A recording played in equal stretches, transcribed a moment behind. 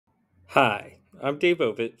Hi, I'm Dave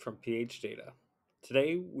Ovitt from PH Data.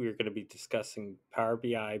 Today we're going to be discussing Power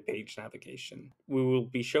BI page navigation. We will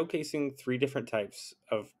be showcasing three different types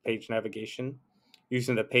of page navigation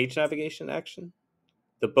using the page navigation action,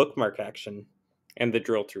 the bookmark action, and the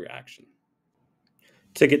drill through action.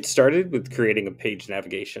 To get started with creating a page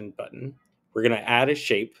navigation button, we're going to add a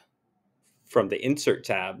shape from the Insert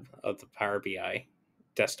tab of the Power BI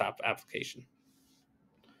desktop application.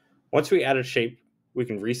 Once we add a shape, we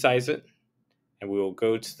can resize it and we will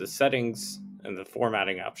go to the settings and the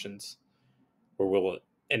formatting options where we'll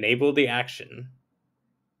enable the action.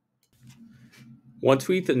 Once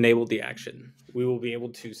we've enabled the action, we will be able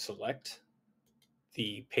to select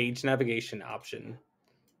the page navigation option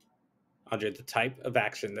under the type of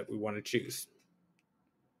action that we want to choose.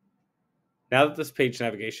 Now that this page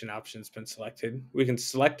navigation option has been selected, we can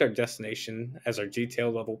select our destination as our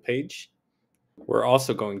detail level page. We're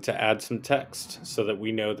also going to add some text so that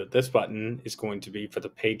we know that this button is going to be for the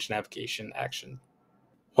page navigation action.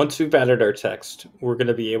 Once we've added our text, we're going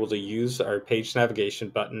to be able to use our page navigation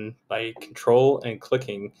button by control and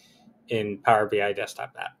clicking in Power BI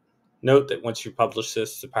desktop app. Note that once you publish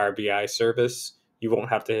this to Power BI service, you won't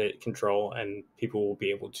have to hit control and people will be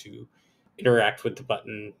able to interact with the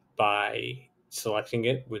button by selecting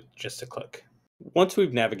it with just a click. Once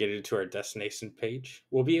we've navigated to our destination page,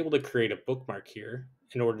 we'll be able to create a bookmark here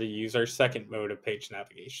in order to use our second mode of page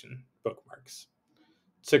navigation, bookmarks.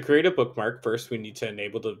 To create a bookmark, first we need to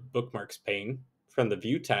enable the bookmarks pane from the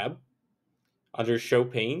View tab. Under Show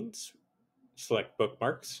Panes, select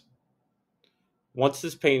Bookmarks. Once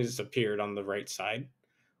this pane has appeared on the right side,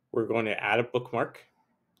 we're going to add a bookmark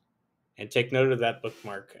and take note of that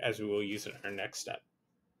bookmark as we will use it in our next step.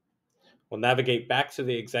 We'll navigate back to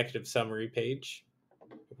the Executive Summary page.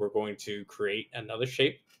 We're going to create another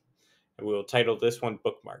shape and we will title this one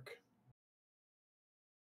Bookmark.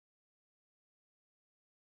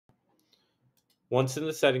 Once in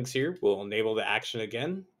the settings here, we'll enable the action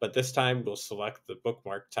again, but this time we'll select the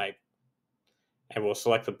bookmark type and we'll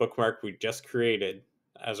select the bookmark we just created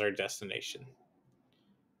as our destination.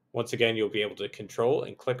 Once again, you'll be able to control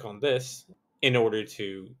and click on this in order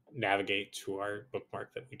to navigate to our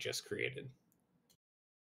bookmark that we just created.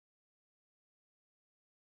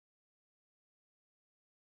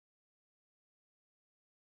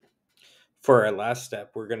 For our last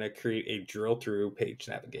step, we're going to create a drill through page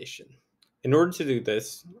navigation. In order to do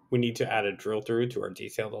this, we need to add a drill through to our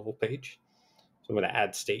detail level page. So I'm going to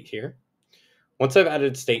add state here. Once I've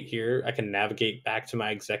added state here, I can navigate back to my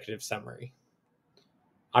executive summary.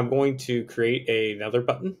 I'm going to create another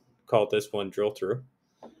button, call this one drill through.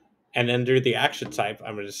 And under the action type,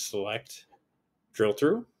 I'm going to select drill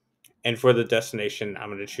through. And for the destination, I'm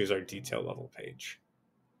going to choose our detail level page.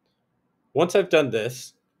 Once I've done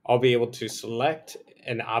this, I'll be able to select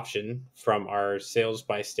an option from our sales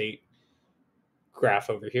by state graph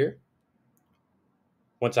over here.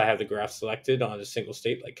 Once I have the graph selected on a single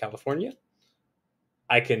state like California,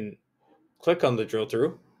 I can click on the drill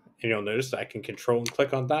through and you'll notice that I can control and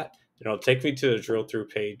click on that and it'll take me to the drill through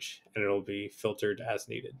page and it'll be filtered as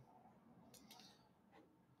needed.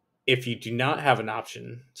 If you do not have an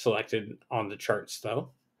option selected on the charts though,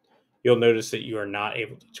 you'll notice that you are not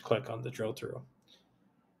able to click on the drill through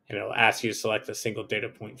and it'll ask you to select a single data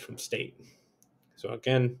point from state. So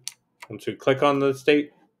again, once we click on the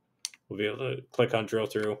state, we'll be able to click on drill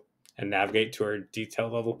through and navigate to our detail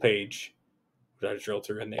level page with our drill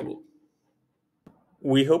through enabled.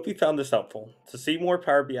 We hope you found this helpful. To see more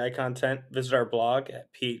Power BI content, visit our blog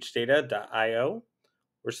at phdata.io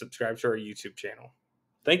or subscribe to our YouTube channel.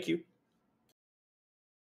 Thank you.